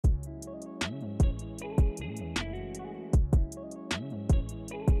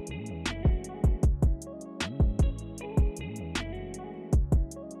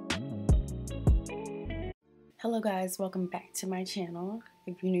Hello guys, welcome back to my channel.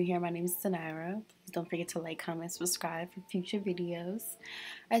 If you're new here, my name is Sanira. Please don't forget to like, comment, subscribe for future videos.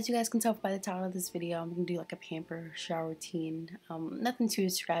 As you guys can tell by the title of this video, I'm going to do like a pamper shower routine. Nothing too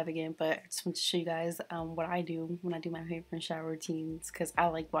extravagant, but I just want to show you guys what I do when I do my pamper and shower routines because I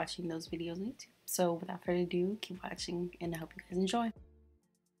like watching those videos on YouTube. So without further ado, keep watching and I hope you guys enjoy.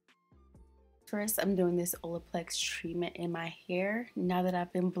 First, I'm doing this Olaplaex treatment in my hair. Now that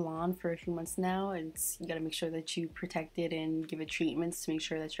I've been blonde for a few months now, you gotta make sure that you protect it and give it treatments to make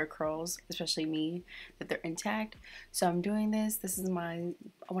sure that your curls, especially me, that they're intact. So I'm doing this. This is my,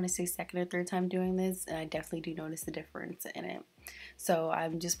 I want to say second or third time doing this, and I definitely do notice the difference in it. So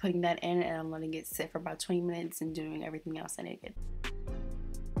I'm just putting that in and I'm letting it sit for about 20 minutes and doing everything else I needed.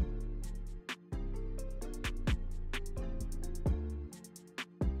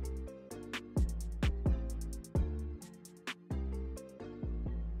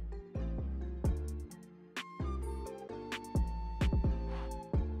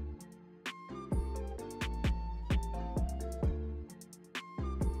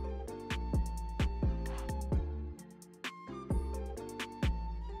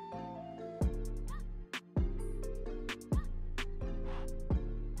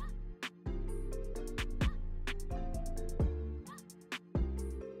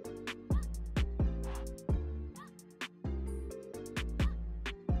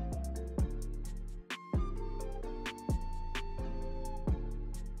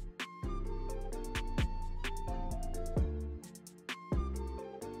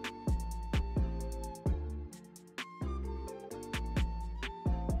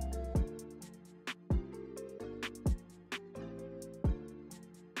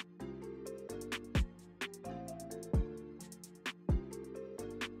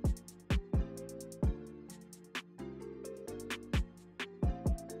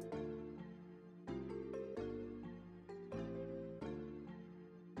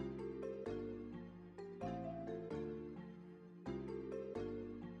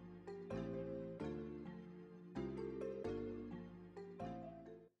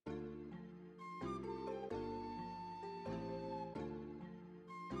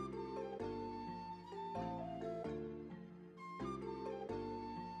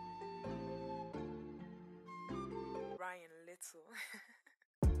 Little.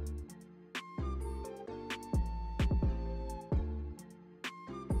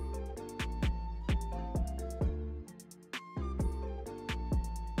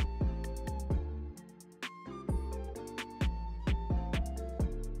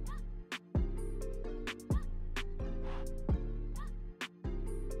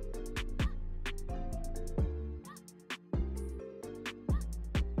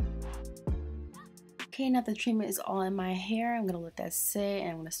 Okay, now the treatment is all in my hair. I'm going to let that sit and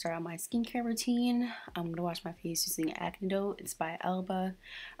I'm going to start on my skincare routine. I'm going to wash my face using Acnedote. It's by Alba.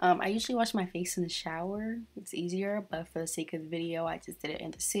 I usually wash my face in the shower. It's easier, but for the sake of the video, I just did it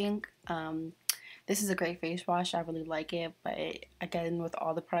in the sink. This is a great face wash. I really like it, but again, with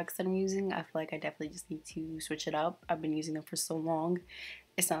all the products that I'm using, I feel like I definitely just need to switch it up. I've been using them for so long.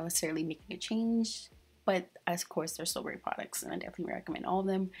 It's not necessarily making a change. But of course, they're still great products, and I definitely recommend all of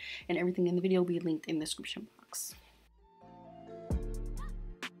them. And everything in the video will be linked in the description box.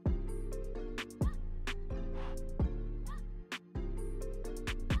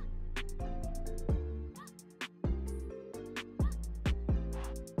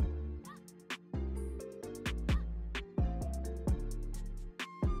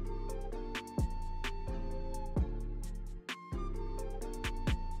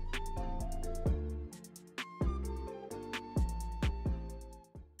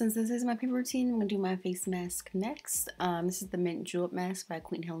 Since this is my pamper routine, I'm going to do my face mask next. This is the Mint Julep mask by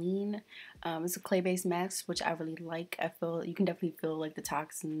Queen Helene. It's a clay-based mask, which I really like. I feel you can definitely feel like the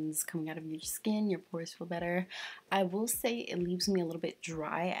toxins coming out of your skin, your pores feel better. I will say it leaves me a little bit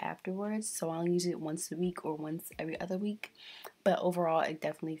dry afterwards, so I'll use it once a week or once every other week. But overall, it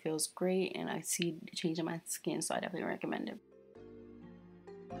definitely feels great, and I see a change in my skin, so I definitely recommend it.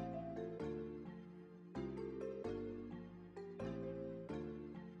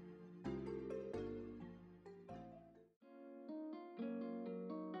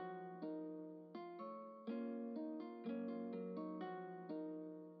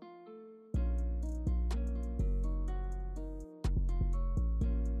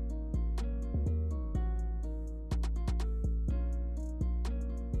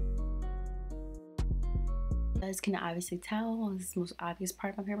 You guys can obviously tell, this is the most obvious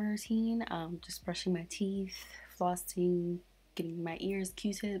part of my pamper routine. Just brushing my teeth, flossing, getting my ears,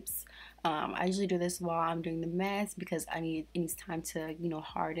 Q-tips. I usually do this while I'm doing the mask because it needs time to,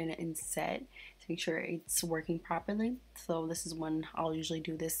 harden and set. to make sure it's working properly. So this is when I'll usually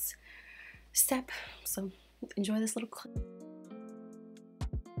do this step. So enjoy this little clip.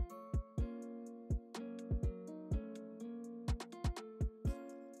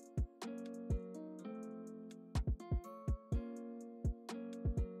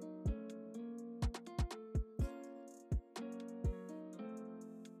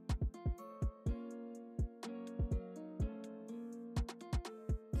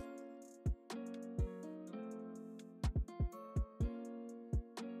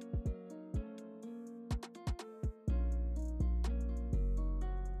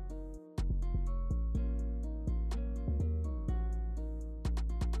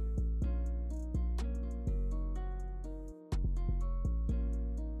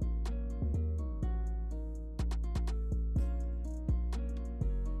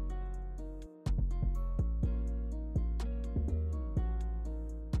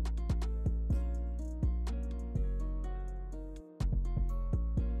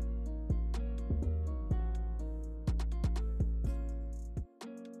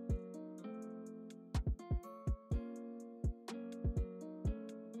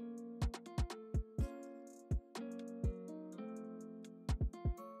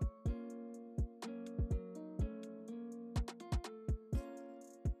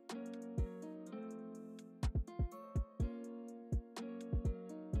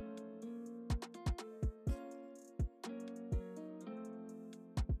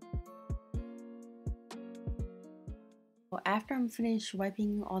 Well, after I'm finished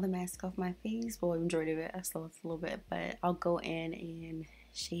wiping all the mask off my face, well, majority of it, I still have a little bit, but I'll go in and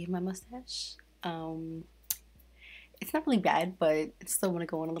shave my mustache. It's not really bad, but I still want to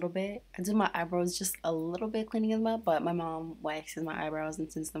go in a little bit. I do my eyebrows just a little bit, cleaning them up, but my mom waxes my eyebrows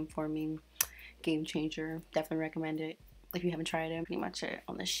and sends them for me. Game changer. Definitely recommend it if you haven't tried it. Pretty much it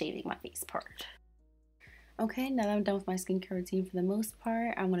on the shaving my face part. Okay, now that I'm done with my skincare routine for the most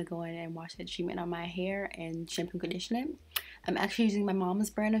part, I'm going to go in and wash the treatment on my hair and shampoo and condition it. I'm actually using my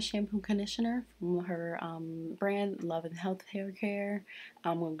mom's brand of shampoo and conditioner from her brand, Love and Health Hair Care.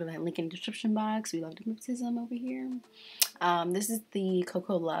 I'm going to link in the description box. We love the baptism over here. This is the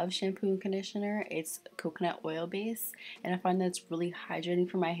Coco Love shampoo and conditioner. It's coconut oil based, and I find that's really hydrating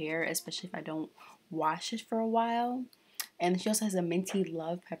for my hair, especially if I don't wash it for a while. And she also has a Minty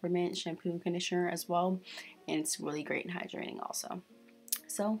Love Peppermint shampoo and conditioner as well, and it's really great and hydrating also.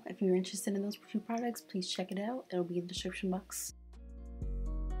 So if you're interested in those two products, please check it out. It'll be in the description box.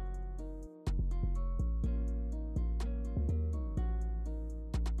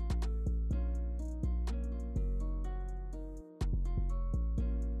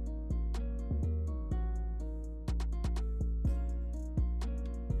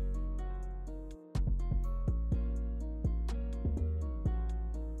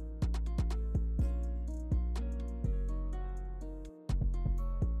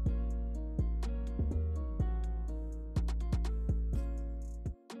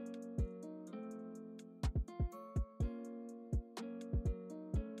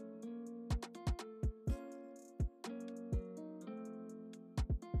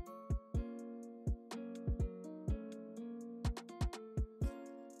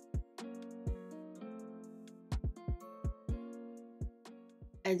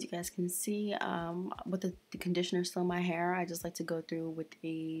 As you guys can see, with the conditioner still in my hair, I just like to go through with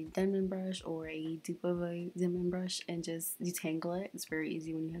a denman brush or a dupe of a denman brush and just detangle it. It's very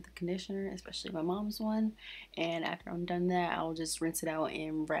easy when you have the conditioner, especially my mom's one. And after I'm done that, I'll just rinse it out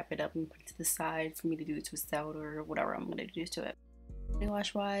and wrap it up and put it to the side for me to do a twist out or whatever I'm going to do to it. Body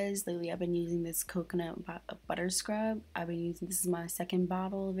wash wise, lately I've been using this coconut butter scrub. This is my second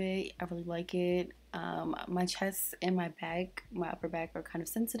bottle of it. I really like it. My chest and my back, my upper back are kind of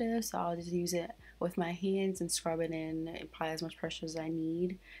sensitive, so I'll just use it with my hands and scrub it in, apply as much pressure as I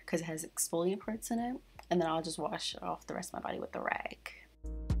need because it has exfoliant parts in it, and then I'll just wash off the rest of my body with a rag.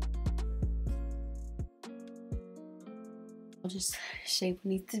 I'll just shape what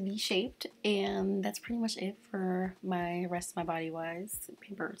needs to be shaped, and that's pretty much it for my rest of my body wise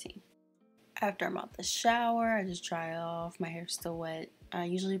Pamper routine. After I'm out the shower, I just dry off. My hair's still wet. I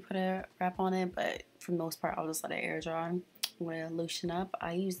usually put a wrap on it, but for the most part I'll just let it air dry. I'm gonna lotion up.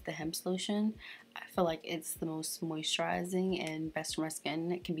 I use the hemps lotion. I feel like it's the most moisturizing and best for my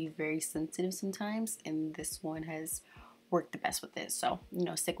skin. It can be very sensitive sometimes, and this one has worked the best with it, so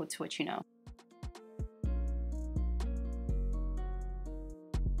stick with what you know.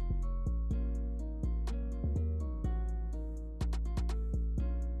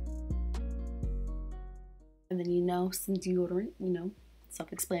 And then some deodorant,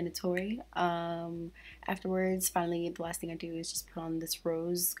 self-explanatory. Afterwards, finally, the last thing I do is just put on this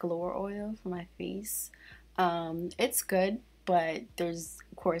rose galore oil for my face. It's good, but there's,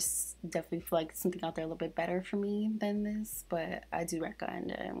 of course, definitely feel like something out there a little bit better for me than this, but I do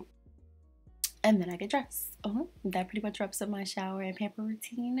recommend it. And then I get dressed. That pretty much wraps up my shower and pamper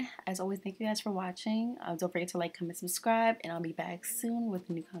routine. As always, thank you guys for watching. Don't forget to like, comment, subscribe, and I'll be back soon with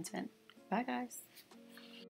new content. Bye, guys.